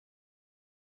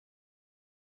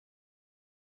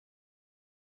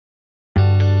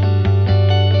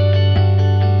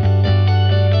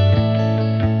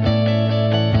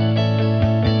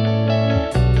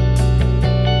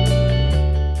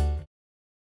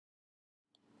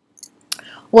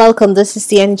Welcome. This is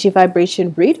the energy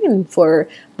vibration reading for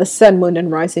the sun, moon, and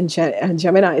rising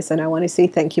Geminis. And I want to say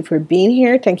thank you for being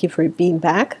here. Thank you for being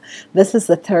back. This is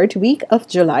the third week of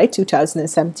July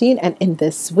 2017. And in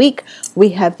this week, we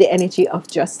have the energy of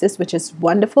justice, which is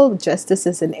wonderful. Justice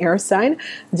is an air sign.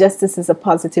 Justice is a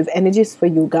positive energy for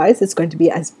you guys. It's going to be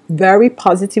a very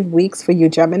positive weeks for you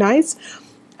Geminis.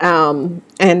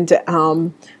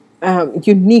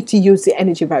 You need to use the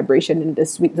energy vibration in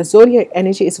this week. The zodiac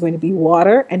energy is going to be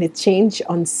water, and it changed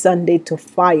on Sunday to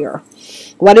fire.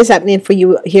 What is happening for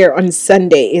you here on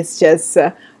Sunday is just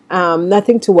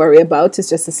nothing to worry about. It's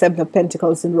just the Seven of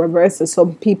Pentacles in reverse. So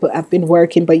some people have been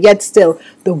working, but yet still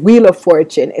the Wheel of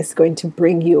Fortune is going to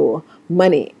bring you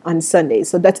money on Sunday.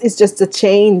 So that is just a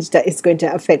change that is going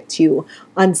to affect you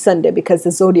on Sunday, because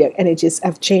the zodiac energies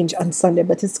have changed on Sunday,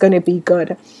 but it's going to be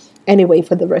good anyway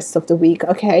for the rest of the week.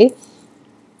 Okay,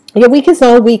 your week is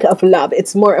not a week of love.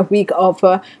 It's more a week of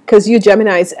because you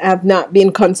Geminis have not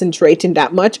been concentrating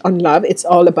that much on love. It's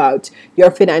all about your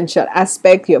financial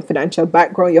aspect, your financial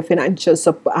background, your financial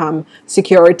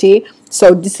security.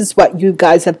 So this is what you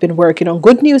guys have been working on.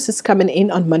 Good news is coming in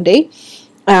on Monday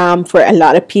for a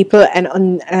lot of people,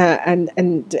 and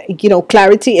you know,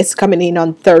 clarity is coming in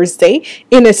on Thursday.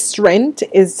 Inner strength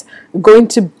is going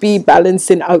to be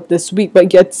balancing out this week,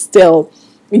 but yet still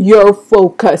your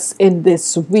focus in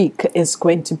this week is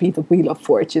going to be the Wheel of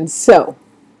Fortune. So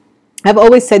I've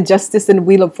always said justice and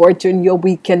Wheel of Fortune, your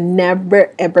week can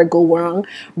never ever go wrong,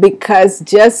 because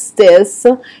justice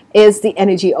is the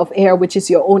energy of air, which is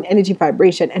your own energy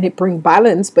vibration, and it brings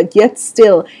balance, but yet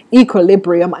still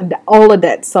equilibrium and all of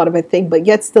that sort of a thing. But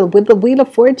yet still with the Wheel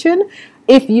of Fortune,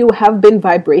 if you have been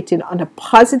vibrating on a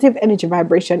positive energy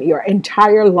vibration your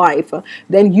entire life,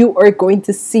 then you are going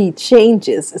to see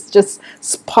changes. It's just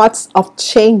spots of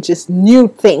changes, new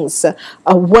things,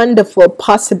 wonderful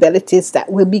possibilities that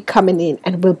will be coming in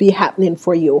and will be happening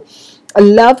for you.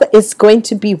 Love is going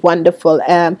to be wonderful.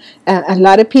 A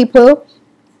lot of people,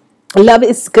 love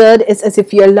is good. It's as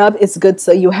if your love is good,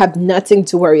 so you have nothing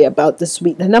to worry about this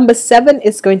week. The number 7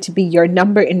 is going to be your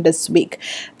number in this week.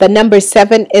 The number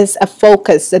 7 is a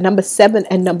focus. The number 7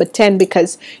 and number 10,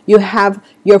 because you have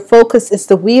your focus is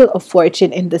the Wheel of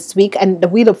Fortune in this week, and the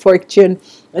Wheel of Fortune,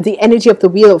 the energy of the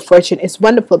Wheel of Fortune is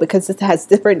wonderful because it has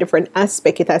different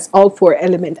aspects. It has all 4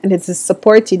 elements, and it is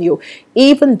supporting you,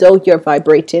 even though you're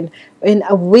vibrating in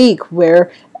a week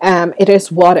where it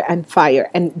is water and fire,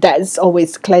 and that is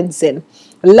always cleansing.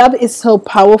 Love is so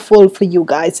powerful for you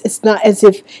guys. It's not as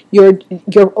if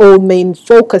your own main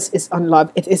focus is on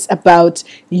love. It is about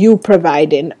you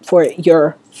providing for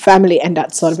your family and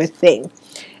that sort of a thing.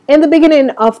 In the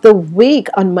beginning of the week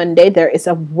on Monday, there is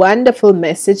a wonderful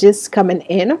messages coming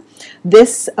in.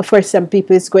 This, for some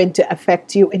people, is going to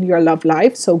affect you in your love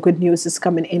life. So good news is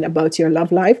coming in about your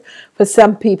love life. For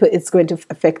some people, it's going to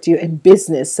affect you in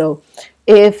business. So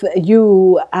if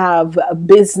you have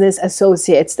business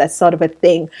associates, that sort of a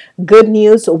thing, good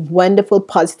news, wonderful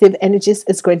positive energies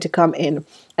is going to come in.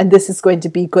 And this is going to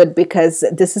be good, because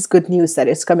this is good news that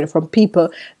is coming from people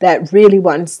that really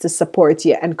wants to support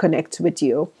you and connect with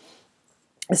you.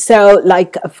 So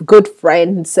like good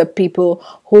friends, people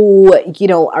who, you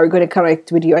know, are going to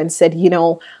connect with you and said, you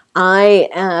know, I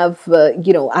have,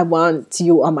 you know, I want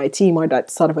you on my team, or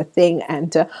that sort of a thing.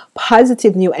 And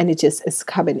positive new energies is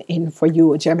coming in for you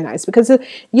Geminis, because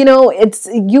you know, it's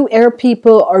you air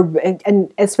people, or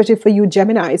and especially for you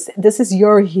Geminis, this is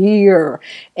your year,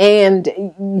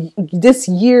 and this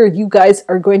year you guys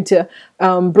are going to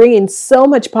bring in so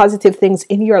much positive things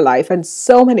in your life, and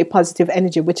so many positive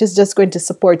energy, which is just going to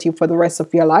support you for the rest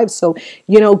of your life. So,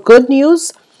 you know, good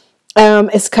news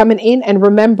is coming in. And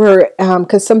remember,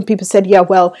 because some people said, yeah,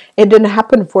 well, it didn't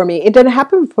happen for me. It didn't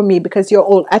happen for me because your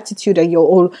whole attitude and your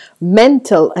whole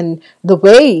mental and the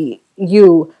way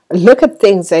you look at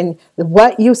things and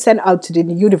what you send out to the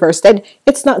universe, then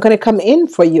it's not going to come in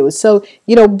for you. So,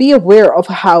 you know, be aware of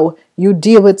how you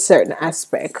deal with certain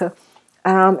aspects.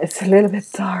 It's a little bit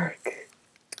dark.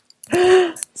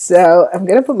 So I'm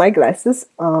going to put my glasses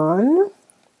on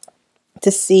to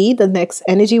see the next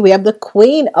energy. We have the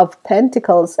Queen of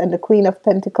Pentacles, and the Queen of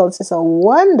Pentacles is a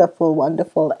wonderful,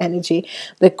 wonderful energy.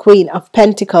 The Queen of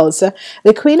Pentacles.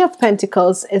 The Queen of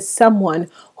Pentacles is someone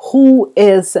who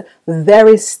is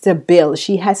very stable.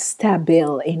 She has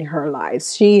stable in her life.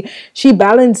 She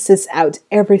balances out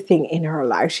everything in her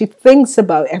life. She thinks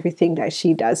about everything that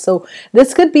she does. So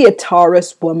this could be a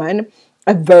Taurus woman,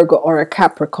 a Virgo, or a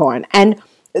Capricorn. And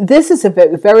this is a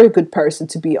very, very good person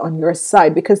to be on your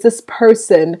side, because this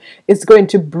person is going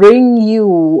to bring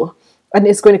you and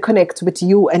it's going to connect with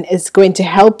you, and it's going to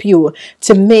help you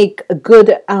to make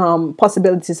good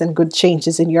possibilities and good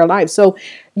changes in your life. So,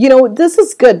 this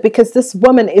is good because this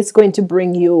woman is going to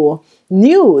bring you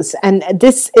news, and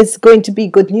this is going to be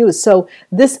good news. So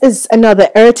this is another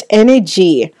earth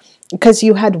energy because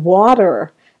you had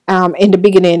water in the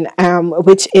beginning,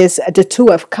 which is the Two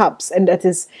of Cups, and that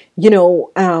is,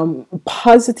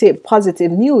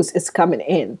 positive news is coming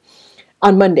in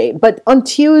on Monday. But on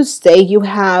Tuesday, you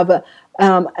have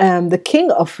the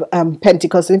King of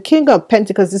Pentacles. And King of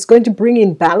Pentacles is going to bring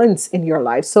in balance in your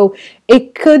life. So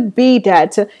it could be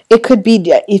that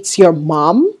it's your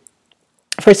mom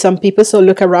for some people. So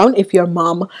look around. If your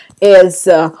mom is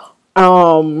a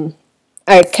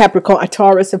Capricorn, a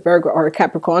Taurus, a Virgo, or a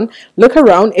Capricorn, look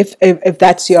around if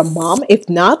that's your mom. If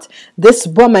not, this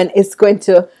woman is going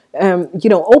to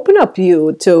open up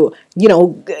you to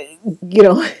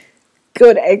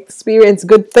good experience,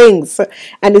 good things,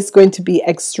 and it's going to be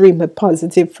extremely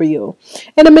positive for you.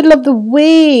 In the middle of the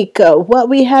week, what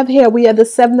we have here, we have the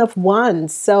Seven of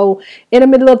Wands. So in the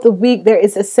middle of the week, there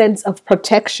is a sense of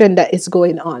protection that is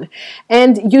going on,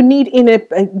 and you need in it,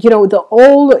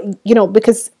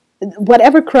 because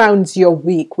whatever crowns your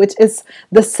week, which is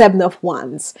the Seven of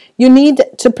Wands, you need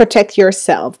to protect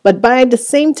yourself. But by the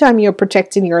same time you're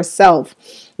protecting yourself,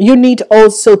 you need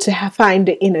also to find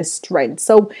the inner strength.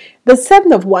 So the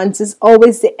Seven of Wands is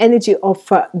always the energy of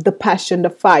the passion,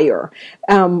 the fire,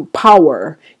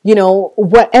 power,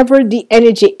 whatever the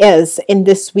energy is in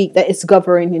this week that is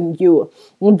governing you.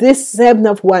 This Seven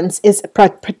of Wands is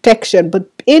protection, but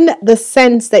in the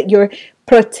sense that you're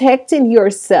protecting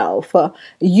yourself,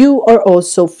 you are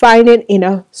also finding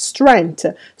inner strength.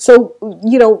 So,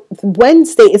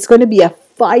 Wednesday is going to be a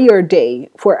fire day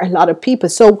for a lot of people.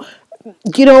 So,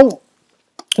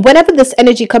 whenever this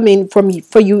energy come in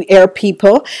for you air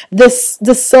people, this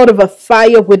sort of a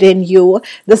fire within you,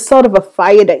 the sort of a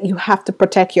fire that you have to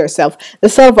protect yourself, the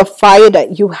sort of a fire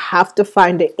that you have to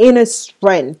find the inner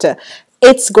strength,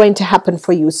 it's going to happen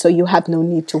for you, so you have no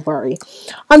need to worry.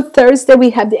 On Thursday, we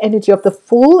have the energy of the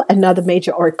Fool, another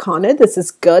major arcana. This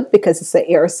is good because it's the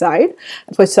air side.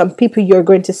 For some people, you're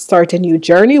going to start a new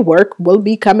journey. Work will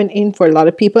be coming in for a lot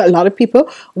of people. A lot of people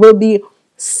will be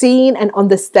seeing and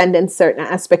understanding certain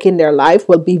aspect in their life,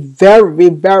 will be very,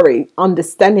 very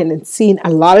understanding and seeing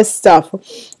a lot of stuff.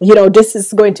 This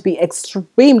is going to be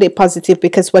extremely positive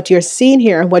because what you're seeing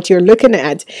here and what you're looking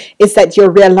at is that you're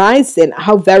realizing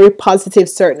how very positive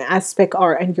certain aspects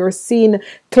are, and you're seeing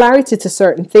clarity to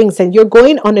certain things, and you're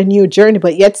going on a new journey,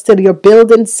 but yet still you're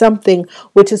building something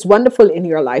which is wonderful in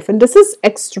your life. And this is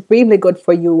extremely good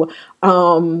for you,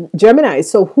 Gemini.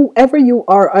 So whoever you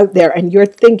are out there and you're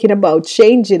thinking about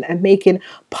changing and making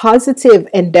positive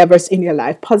endeavors in your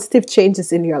life, positive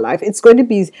changes in your life, it's going to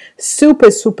be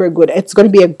super, super good. It's going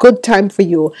to be a good time for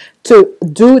you to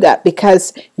do that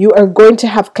because you are going to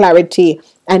have clarity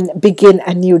and begin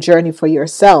a new journey for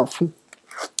yourself.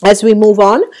 As we move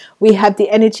on, we have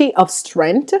the energy of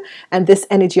strength, and this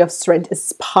energy of strength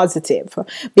is positive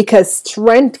because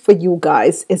strength for you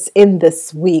guys is in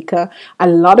this week. A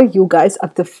lot of you guys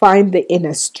have to find the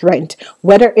inner strength,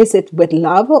 whether is it with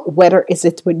love, whether is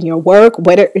it with your work,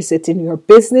 whether is it in your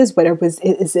business, whether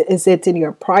is it in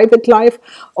your private life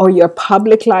or your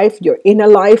public life, your inner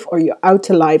life or your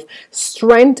outer life.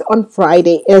 Strength on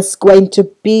Friday is going to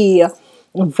be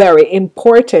very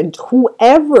important,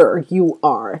 whoever you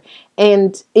are.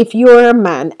 And if you're a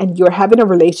man and you're having a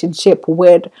relationship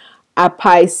with a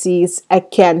Pisces, a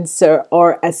Cancer,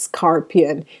 or a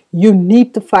Scorpion, you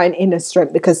need to find inner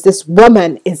strength because this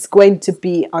woman is going to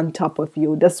be on top of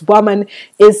you. This woman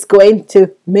is going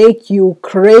to make you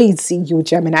crazy, you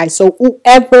Gemini. So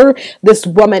whoever this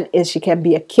woman is, she can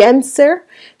be a Cancer,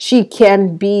 she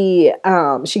can be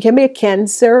a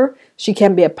Cancer, she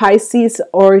can be a Pisces,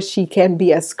 or she can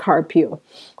be a Scorpio.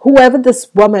 Whoever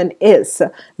this woman is,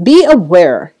 be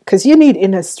aware because you need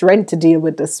inner strength to deal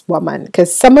with this woman,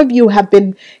 because some of you have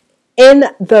been in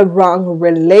the wrong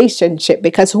relationship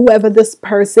because whoever this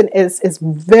person is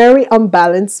very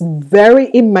unbalanced, very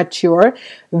immature,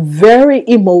 very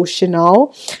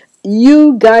emotional.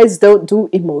 You guys don't do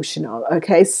emotional,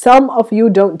 okay? Some of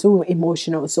you don't do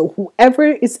emotional. So whoever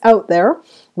is out there,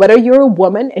 whether you're a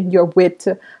woman and you're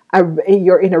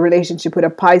in a relationship with a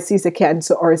Pisces, a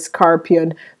Cancer, or a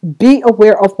Scorpion, be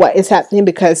aware of what is happening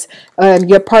because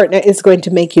your partner is going to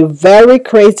make you very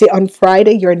crazy on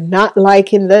Friday. You're not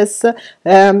liking this.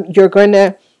 You're going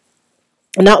to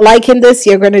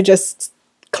just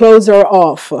close her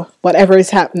off, whatever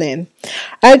is happening.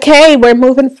 Okay, we're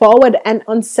moving forward, and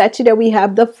on Saturday we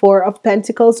have the Four of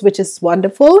Pentacles, which is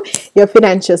wonderful. Your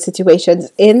financial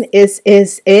situations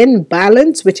is in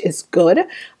balance, which is good.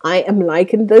 I am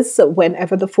liking this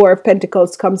whenever the Four of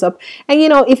Pentacles comes up. And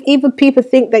if even people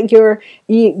think that you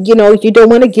don't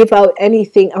want to give out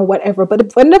anything or whatever,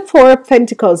 but when the Four of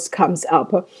Pentacles comes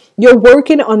up, you're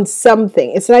working on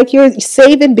something. It's like you're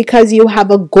saving because you have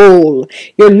a goal.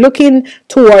 You're looking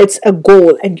towards a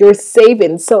goal and you're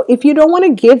saving. So if you don't want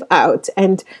to give out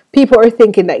and people are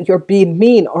thinking that you're being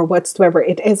mean or whatsoever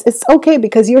it is, it's okay,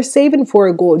 because you're saving for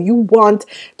a goal. You want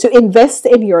to invest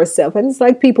in yourself. And it's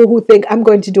like people who think, I'm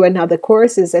going to do another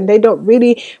courses, and they don't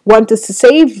really want to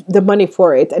save the money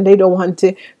for it, and they don't want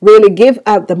to really give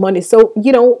out the money. So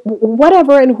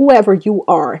whatever and whoever you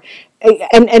are,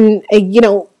 and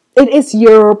it is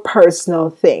your personal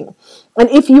thing. And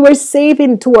if you are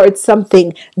saving towards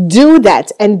something, do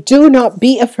that, and do not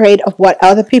be afraid of what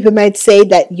other people might say,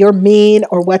 that you're mean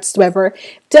or whatsoever.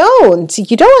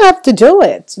 You don't have to do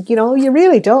it. You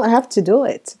really don't have to do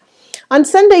it. On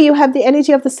Sunday, you have the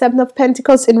energy of the Seven of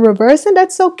Pentacles in reverse, and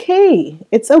that's okay.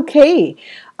 It's okay.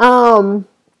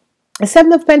 The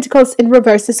Seven of Pentacles in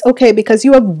reverse is okay, because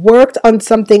you have worked on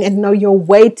something and now you're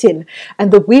waiting. And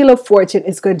the Wheel of Fortune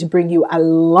is going to bring you a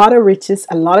lot of riches,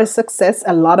 a lot of success,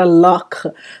 a lot of luck.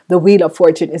 The Wheel of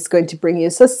Fortune is going to bring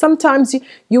you. So sometimes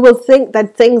you will think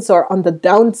that things are on the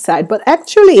downside, but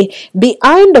actually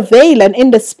behind the veil and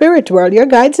in the spirit world, your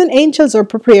guides and angels are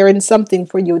preparing something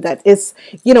for you that is,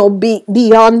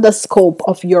 beyond the scope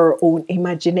of your own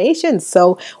imagination.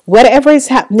 So whatever is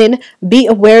happening, be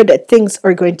aware that things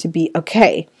are going to be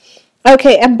okay.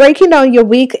 I'm breaking down your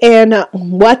week and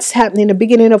what's happening in the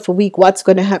beginning of the week, what's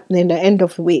going to happen in the end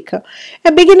of the week. At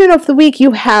the beginning of the week,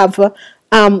 you have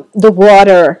the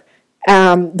water,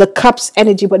 the cups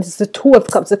energy, but it's the Two of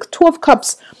Cups. The Two of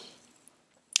Cups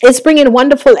is bringing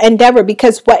wonderful endeavor,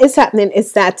 because what is happening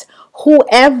is that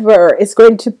whoever is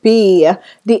going to be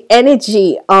the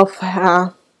energy of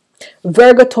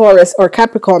Virgo, Taurus, or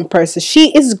Capricorn person,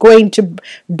 she is going to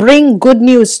bring good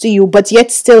news to you, but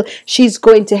yet still she's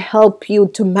going to help you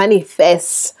to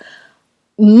manifest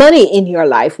money in your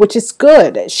life, which is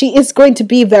good. She is going to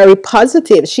be very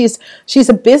positive. She's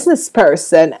a business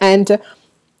person, and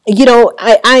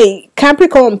I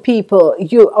Capricorn people,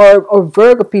 or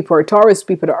Virgo people, or Taurus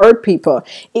people, or Earth people,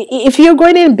 if you're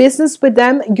going in business with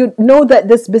them, you know that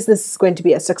this business is going to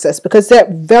be a success, because they're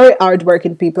very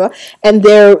hardworking people, and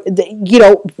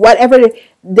whatever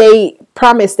they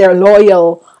promise, they're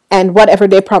loyal, and whatever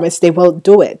they promise, they will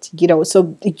do it.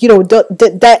 So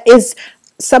that is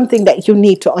something that you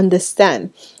need to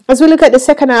understand. As we look at the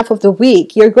second half of the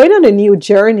week, you're going on a new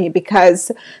journey,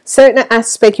 because certain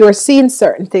aspect, you're seeing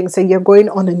certain things, and you're going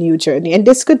on a new journey. And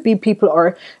this could be people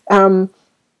are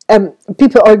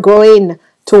going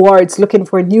towards looking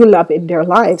for new love in their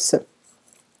lives.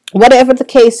 Whatever the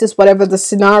case is, whatever the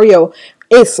scenario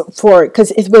is for,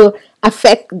 because it will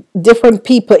affect different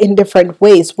people in different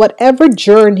ways. Whatever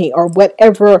journey or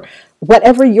whatever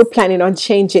you're planning on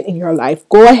changing in your life,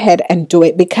 go ahead and do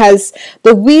it, because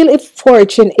the Wheel of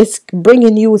Fortune is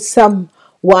bringing you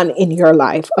someone in your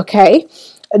life. Okay,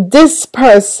 this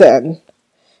person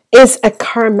is a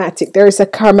karmatic. There is a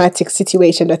karmatic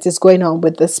situation that is going on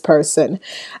with this person,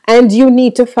 and you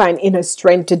need to find inner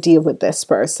strength to deal with this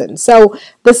person. So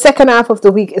the second half of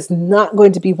the week is not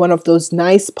going to be one of those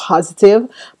nice positive,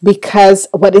 because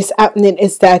what is happening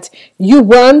is that you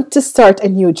want to start a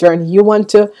new journey. You want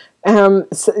to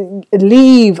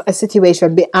leave a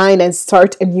situation behind and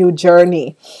start a new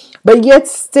journey, but yet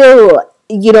still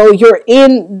you're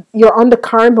on the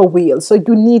karma wheel. So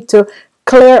you need to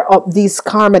clear up these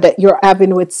karma that you're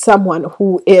having with someone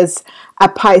who is a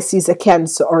Pisces, a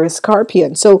Cancer, or a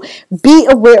Scorpion. So be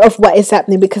aware of what is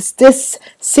happening, because this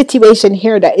situation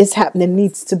here that is happening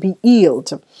needs to be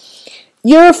healed.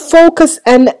 Your focus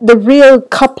and the real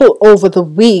couple over the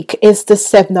week is the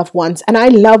Seven of Wands. And I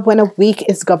love when a week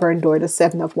is governed by the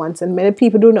Seven of Wands. And many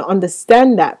people do not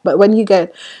understand that. But when you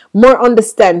get more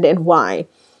understanding why,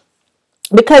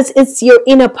 because it's your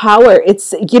inner power.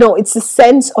 It's it's a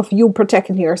sense of you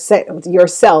protecting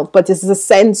yourself, but it's a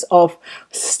sense of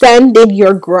standing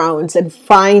your grounds and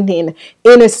finding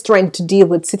inner strength to deal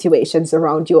with situations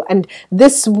around you. And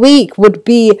this week would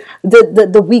be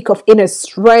the week of inner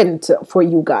strength for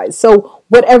you guys. So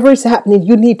whatever is happening,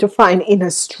 you need to find inner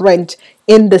strength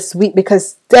in this week,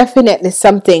 because definitely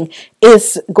something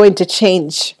is going to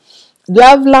change.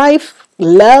 Love life,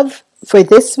 love. For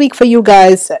this week, for you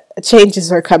guys,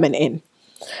 changes are coming in.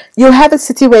 You have a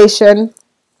situation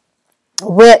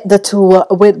with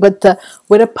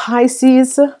a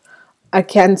Pisces a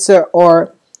Cancer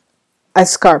or a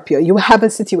Scorpio. You have a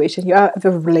situation, you have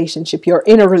a relationship, you're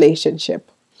in a relationship.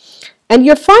 And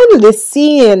you're finally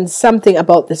seeing something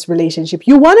about this relationship.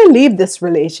 You want to leave this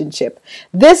relationship.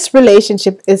 This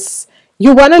relationship is,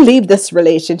 you want to leave this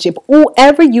relationship,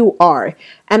 whoever you are.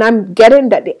 And I'm getting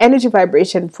that the energy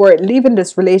vibration for leaving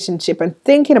this relationship and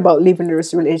thinking about leaving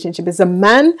this relationship is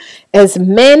men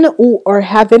who are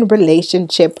having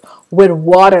relationship with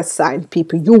water sign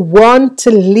people. You want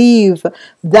to leave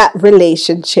that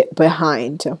relationship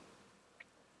behind.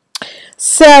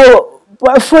 So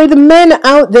for the men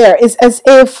out there, it's as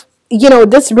if,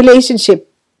 this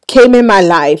relationship came in my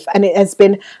life and it has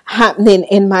been happening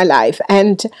in my life,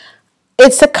 and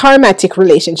it's a karmatic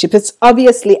relationship. It's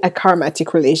obviously a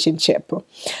karmatic relationship.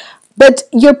 But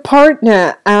your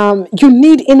partner, you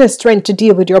need inner strength to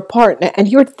deal with your partner. And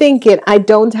you're thinking, I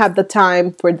don't have the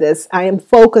time for this. I am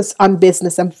focused on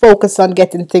business. I'm focused on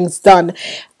getting things done.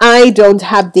 I don't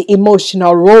have the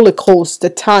emotional roller coaster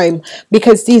time,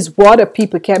 because these water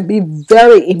people can be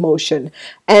very emotional.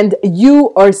 And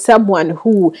you are someone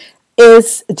who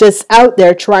is just out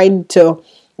there trying to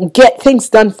get things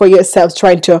done for yourselves,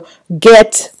 trying to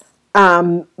get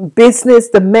business.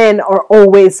 The men are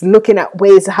always looking at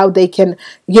ways how they can,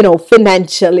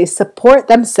 financially support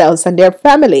themselves and their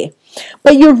family.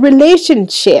 But your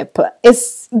relationship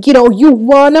is, you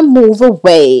want to move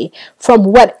away from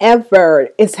whatever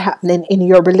is happening in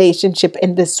your relationship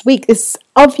in this week. It's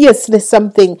obviously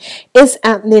something is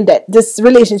happening, that this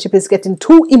relationship is getting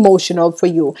too emotional for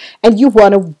you and you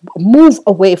want to move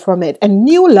away from it. And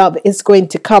new love is going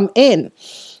to come in.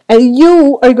 And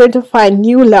you are going to find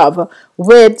new love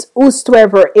with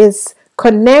whosoever is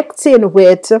connecting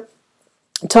with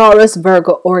Taurus,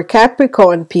 Virgo, or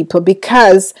Capricorn people,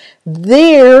 because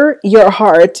there your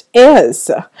heart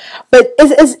is. But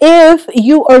it's as if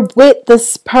you are with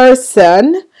this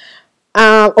person,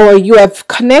 or you have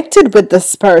connected with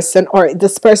this person, or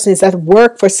this person is at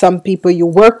work. For some people, you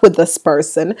work with this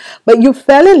person, but you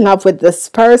fell in love with this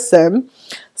person.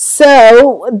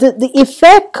 So the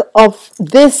effect of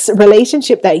this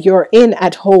relationship that you're in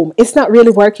at home is not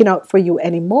really working out for you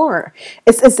anymore.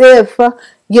 It's as if,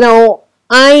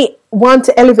 I want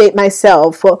to elevate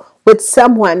myself with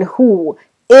someone who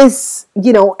is,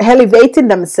 elevating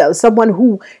themselves, someone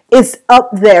who is up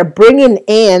there bringing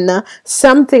in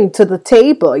something to the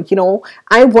table.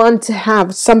 I want to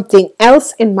have something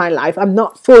else in my life. I'm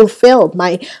not fulfilled.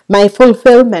 My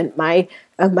fulfillment, my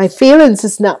feelings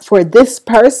is not for this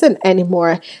person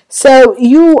anymore. So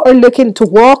you are looking to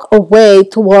walk away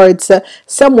towards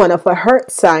someone of a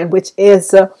hurt sign, which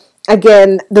is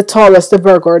again the Taurus, the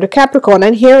Virgo, or the Capricorn.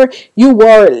 And here you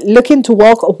are looking to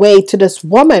walk away to this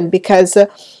woman, because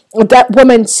that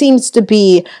woman seems to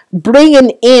be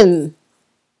bringing in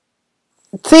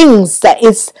things that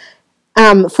is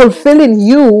fulfilling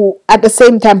you at the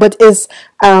same time, but is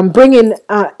bringing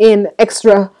in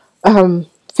extra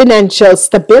financial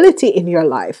stability in your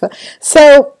life.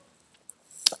 So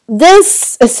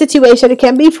this situation, it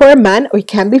can be for a man or it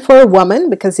can be for a woman,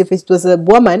 because if it was a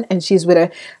woman and she's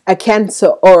with a Cancer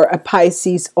or a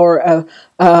Pisces or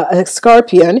a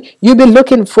Scorpion, you'll be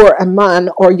looking for a man,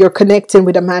 or you're connecting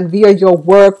with a man via your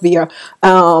work, via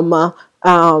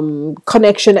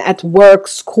connection at work,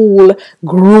 school,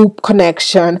 group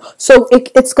connection. So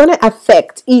it's going to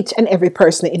affect each and every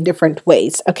person in different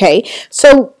ways. Okay,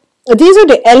 so these are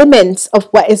the elements of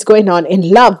what is going on in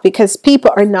love, because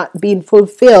people are not being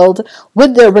fulfilled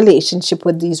with their relationship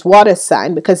with these water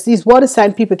sign, because these water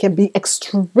sign people can be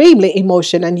extremely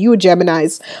emotional, and you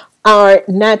Geminis are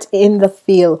not in the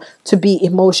field to be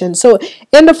emotion. So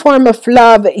in the form of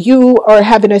love, you are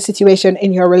having a situation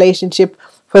in your relationship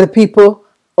for the people,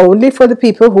 only for the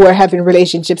people who are having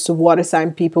relationships with water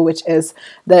sign people, which is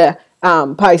the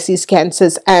Pisces,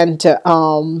 Cancers, and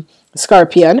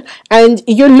Scorpion. And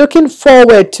you're looking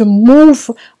forward to move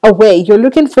away. You're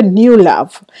looking for new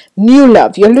love. You're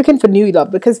looking for new love,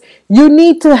 because you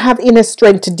need to have inner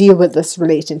strength to deal with this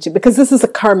relationship, because this is a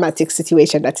karmatic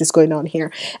situation that is going on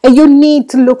here, and you need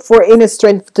to look for inner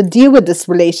strength to deal with this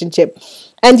relationship.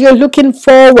 And you're looking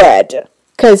forward,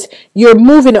 because you're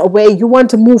moving away. You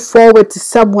want to move forward to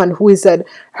someone who is a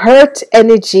hurt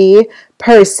energy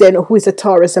person, who is a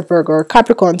Taurus, a Virgo, or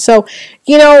Capricorn. So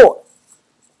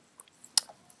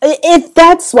if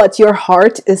that's what your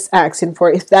heart is asking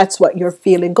for, if that's what you're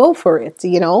feeling, go for it,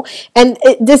 And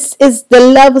this is the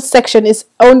love section is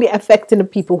only affecting the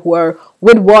people who are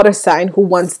with water sign, who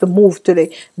wants to move to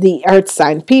the earth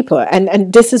sign people.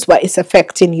 And this is what is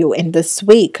affecting you in this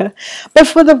week. But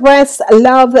for the rest,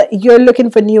 love, you're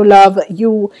looking for new love.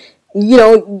 You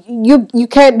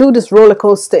can't do this roller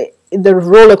coaster the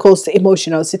roller coaster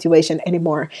emotional situation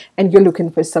anymore, and you're looking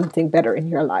for something better in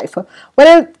your life. When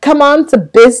it come on to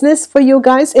business for you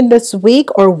guys in this week,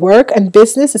 or work and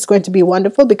business, it's going to be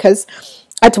wonderful because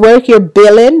at work you're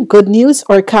billing, good news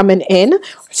are coming in.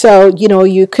 So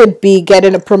you could be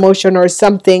getting a promotion or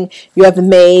something, you have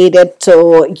made it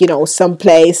to some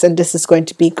place, and this is going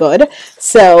to be good.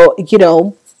 So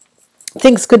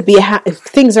things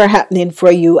are happening for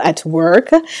you at work.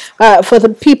 For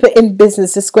the people in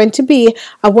business, it's going to be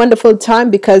a wonderful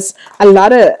time because a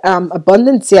lot of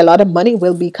abundance, a lot of money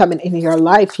will be coming in your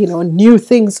life. New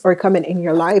things are coming in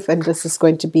your life, and this is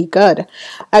going to be good.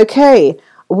 Okay,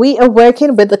 we are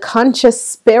working with the conscious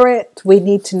spirit. We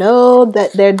need to know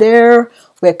that they're there.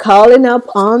 We're calling up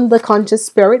on the conscious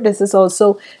spirit. This is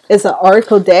an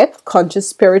oracle deck, conscious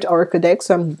spirit oracle deck.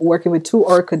 So I'm working with 2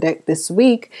 oracle deck this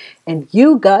week, and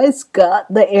you guys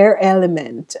got the air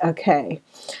element. Okay,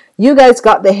 you guys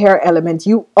got the hair element.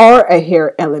 You are a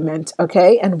hair element.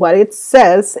 Okay, and what it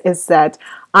says is that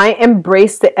I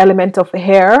embrace the element of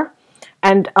hair,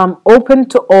 and I'm open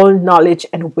to all knowledge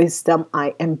and wisdom.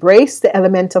 I embrace the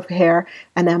element of hair,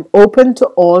 and I'm open to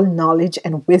all knowledge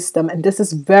and wisdom. And this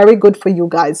is very good for you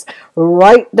guys.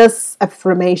 Write this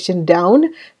affirmation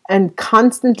down and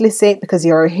constantly say it, because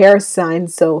you're a hair sign.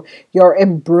 So you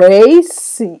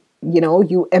embrace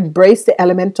the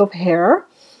element of hair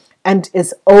and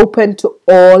is open to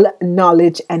all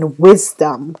knowledge and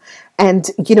wisdom.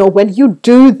 And when you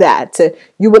do that,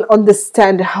 you will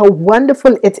understand how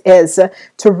wonderful it is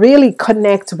to really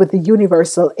connect with the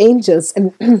universal angels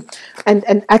and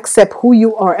and accept who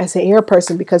you are as a air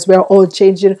person, because we're all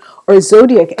changing our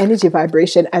zodiac energy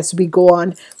vibration as we go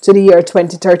on to the year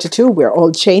 2032. We're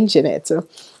all changing it.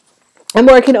 I'm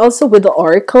working also with the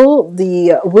oracle,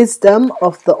 the wisdom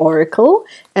of the oracle,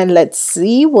 and let's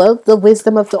see what the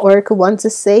wisdom of the oracle wants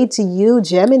to say to you,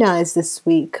 Geminis, this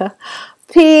week.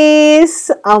 Peace.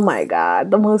 Oh my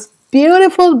God, the most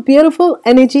beautiful, beautiful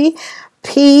energy.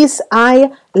 Peace.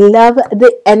 I love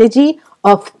the energy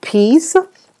of peace.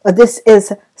 This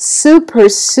is super,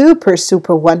 super,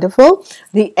 super wonderful.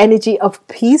 The energy of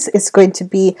peace is going to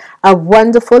be a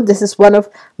wonderful. This is one of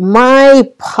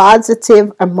my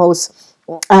positive and most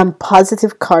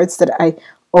positive cards that I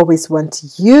always want to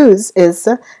use, is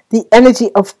the energy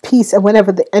of peace. And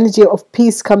whenever the energy of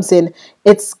peace comes in,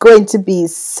 it's going to be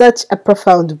such a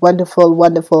profound, wonderful,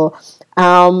 wonderful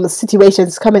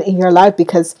situations coming in your life,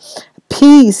 because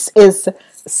peace is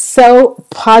so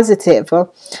positive.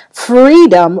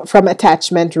 Freedom from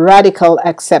attachment, radical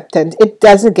acceptance. It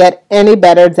doesn't get any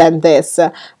better than this.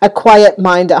 A quiet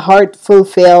mind, a heart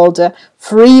fulfilled,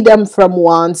 freedom from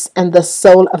wants, and the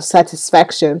soul of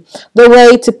satisfaction. The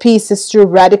way to peace is through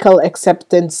radical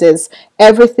acceptances.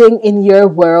 Everything in your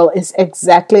world is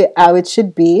exactly how it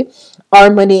should be.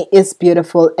 Harmony is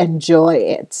beautiful. Enjoy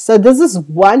it. So this is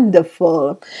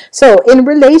wonderful. So in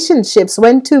relationships,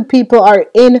 when 2 people are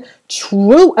in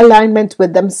true alignment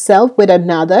with themselves, with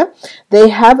another, they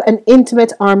have an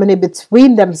intimate harmony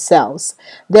between themselves.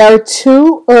 They are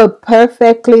 2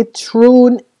 perfectly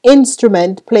true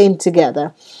instruments playing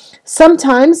together.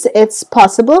 Sometimes it's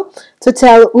possible to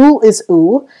tell who is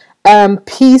who.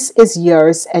 Peace is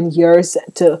yours, and yours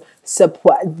to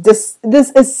support. This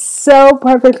is so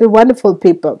perfectly wonderful,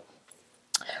 people.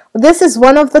 This is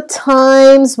one of the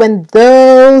times when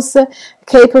those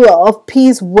capable of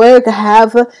peace work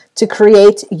have to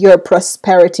create your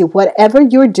prosperity. Whatever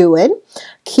you're doing,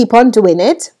 keep on doing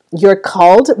it. You're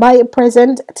called by a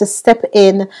present to step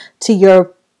in to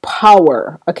your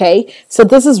power. Okay, so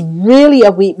this is really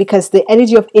a week because the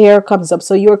energy of air comes up,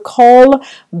 so you're called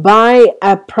by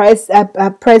a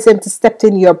present to step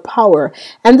in your power,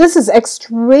 and this is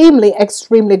extremely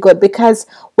good, because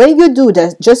when you do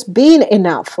that, just being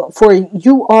enough for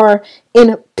you are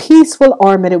in peaceful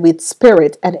harmony with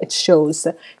spirit, and it shows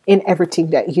in everything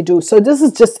that you do. So this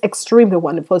is just extremely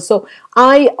wonderful. So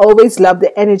I always love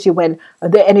the energy when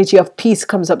the energy of peace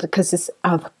comes up, because it's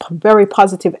a very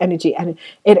positive energy, and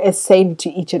it is saying to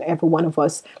each and every one of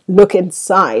us, look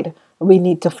inside. We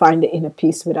need to find the inner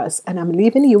peace with us. And I'm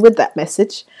leaving you with that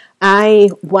message.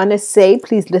 I want to say,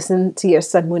 please listen to your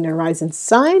sun, moon, and rising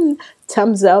sign.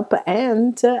 Thumbs up,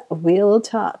 and we'll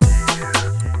talk.